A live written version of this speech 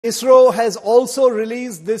ISRO has also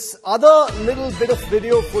released this other little bit of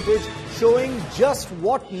video footage showing just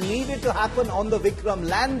what needed to happen on the Vikram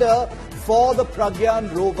lander for the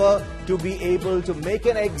Pragyaan rover to be able to make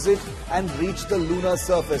an exit and reach the lunar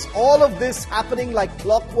surface. All of this happening like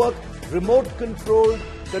clockwork, remote controlled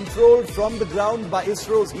from the ground by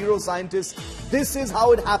ISRO's hero scientists. This is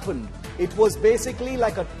how it happened. It was basically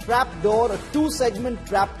like a trapdoor, a two-segment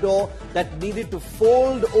trapdoor that needed to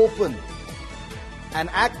fold open and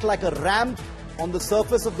act like a ramp on the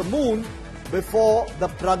surface of the moon before the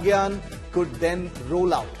Pragyaan could then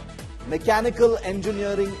roll out. Mechanical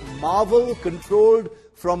engineering marvel controlled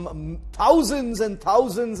from thousands and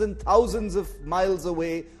thousands and thousands of miles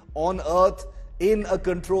away on Earth in a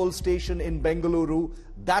control station in Bengaluru.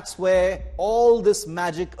 That's where all this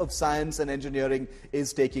magic of science and engineering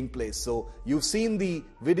is taking place. So you've seen the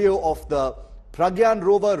video of the Pragyaan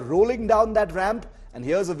rover rolling down that ramp, and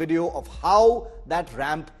here's a video of how that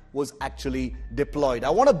ramp was actually deployed. I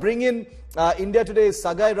want to bring in India Today's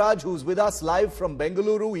Sagai Raj, who's with us live from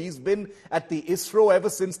Bengaluru. He's been at the ISRO ever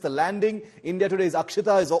since the landing. India Today's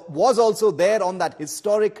Akshita was also there on that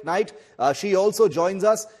historic night. She also joins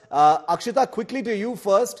us. Akshita, quickly to you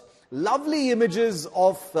first. Lovely images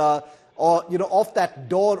of that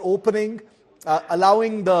door opening,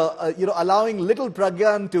 allowing little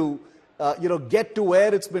Pragyaan to get to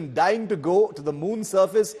where it's been dying to go, to the moon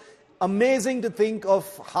surface. Amazing to think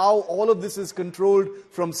of how all of this is controlled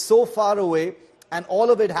from so far away and all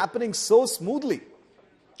of it happening so smoothly.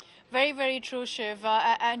 Very, very true, Shiv.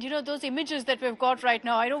 And those images that we've got right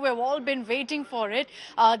now, I know we've all been waiting for it.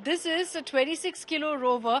 This is a 26-kilo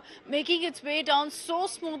rover making its way down so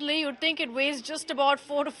smoothly, you'd think it weighs just about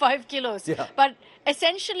 4 to 5 kilos. Yeah. But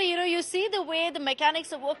essentially, you see the way the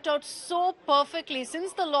mechanics have worked out so perfectly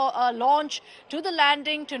since the launch to the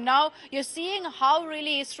landing to now. You're seeing how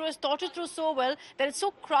really ISRO has thought it through so well that it's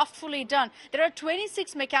so craftfully done. There are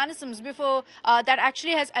 26 mechanisms before that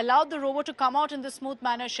actually has allowed the rover to come out in this smooth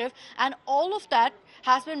manner, Shiv. And all of that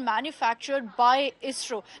has been manufactured by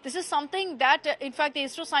ISRO. This is something that, in fact, the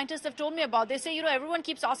ISRO scientists have told me about. They say, everyone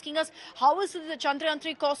keeps asking us, how is it that Chandrayaan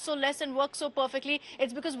 3 costs so less and works so perfectly?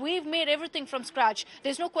 It's because we've made everything from scratch.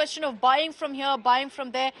 There's no question of buying from here, buying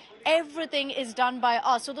from there. Everything is done by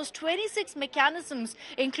us. So those 26 mechanisms,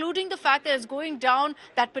 including the fact that it's going down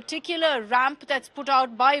that particular ramp that's put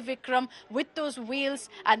out by Vikram with those wheels,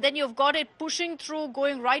 and then you've got it pushing through,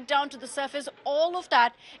 going right down to the surface, all of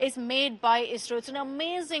that is made by ISRO. It's an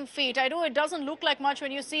amazing feat. I know it doesn't look like much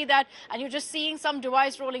when you see that and you're just seeing some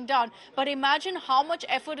device rolling down, but imagine how much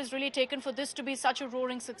effort is really taken for this to be such a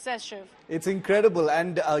roaring success, Shiv. It's incredible.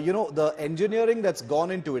 And, the engineering that's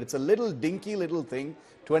gone into it, it's a little dinky little thing.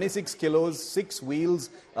 26 kilos, 6 wheels,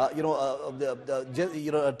 a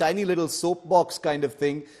tiny little soapbox kind of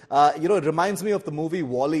thing. It reminds me of the movie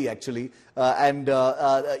WALL-E, actually.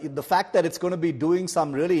 The fact that it's going to be doing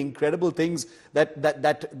some really incredible things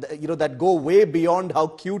that go way beyond how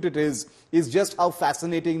cute it is just how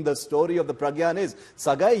fascinating the story of the Pragyaan is.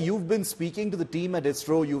 Sagai, you've been speaking to the team at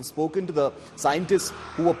ISRO. You've spoken to the scientists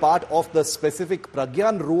who were part of the specific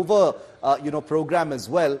Pragyaan rover program as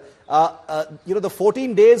well. The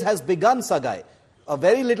 14 days has begun, Sagai. A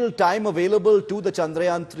very little time available to the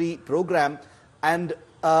Chandrayaan 3 program, and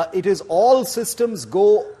it is all systems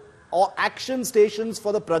go, or action stations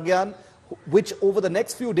for the Pragyaan, which over the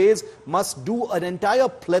next few days must do an entire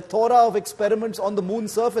plethora of experiments on the moon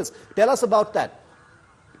surface. Tell us about that.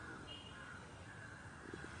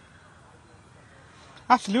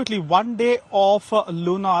 Absolutely. 1 day of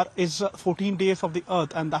lunar is 14 days of the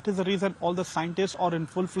Earth, and that is the reason all the scientists are in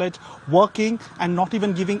full-fledged working and not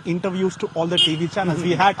even giving interviews to all the TV channels.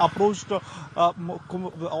 We had approached all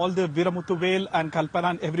the Veeramuthu and Kalpana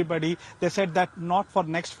and everybody. They said that not for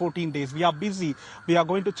next 14 days. We are busy. We are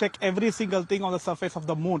going to check every single thing on the surface of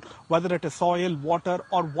the moon, whether it is soil, water,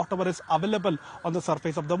 or whatever is available on the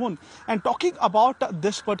surface of the moon. And talking about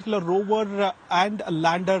this particular rover and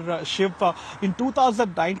lander ship, in 2019,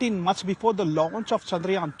 much before the launch of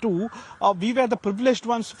Chandrayaan 2, we were the privileged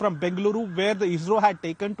ones from Bengaluru, where the ISRO had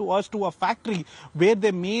taken to us to a factory where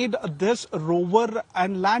they made this rover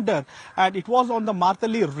and lander. And it was on the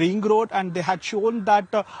Martali Ring Road, and they had shown that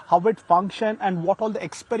how it functioned and what all the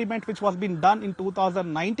experiment which was being done in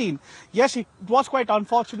 2019. Yes, it was quite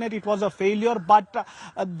unfortunate. It was a failure, but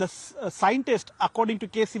the scientist, according to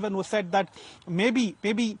K. Sivan, who said that maybe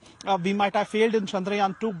we might have failed in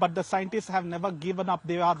Chandrayaan 2, but the scientists have never given up.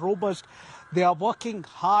 They are robust. They are working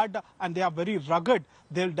hard and they are very rugged.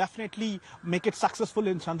 They'll definitely make it successful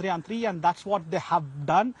in Chandrayaan 3, and that's what they have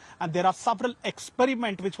done. And there are several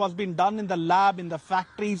experiments which was being done in the lab, in the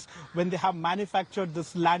factories, when they have manufactured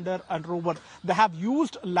this lander and rover. They have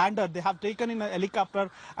used lander, they have taken in a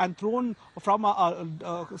helicopter and thrown from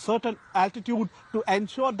a certain altitude to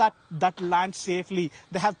ensure that that lands safely.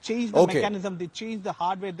 They have changed the mechanism, they changed the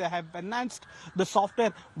hardware, they have enhanced the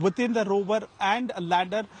software within the rover and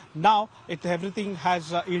lander. Now everything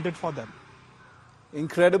has yielded for them.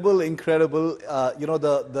 Incredible, incredible. You know,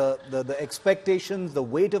 the expectations, the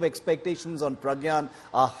weight of expectations on Pragyaan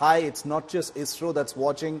are high. It's not just Isro that's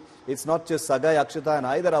watching. It's not just Sagai, Akshata and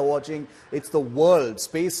I that are watching. It's the world.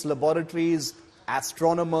 Space laboratories,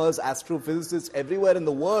 astronomers, astrophysicists everywhere in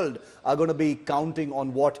the world are going to be counting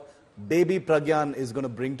on what baby Pragyaan is going to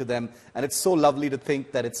bring to them. And it's so lovely to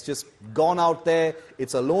think that it's just gone out there.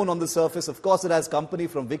 It's alone on the surface. Of course, it has company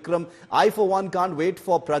from Vikram. I, for one, can't wait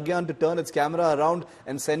for Pragyaan to turn its camera around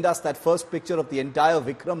and send us that first picture of the entire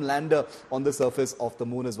Vikram lander on the surface of the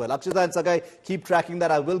moon as well. Akshita and Sagai, keep tracking that.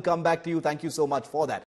 I will come back to you. Thank you so much for that.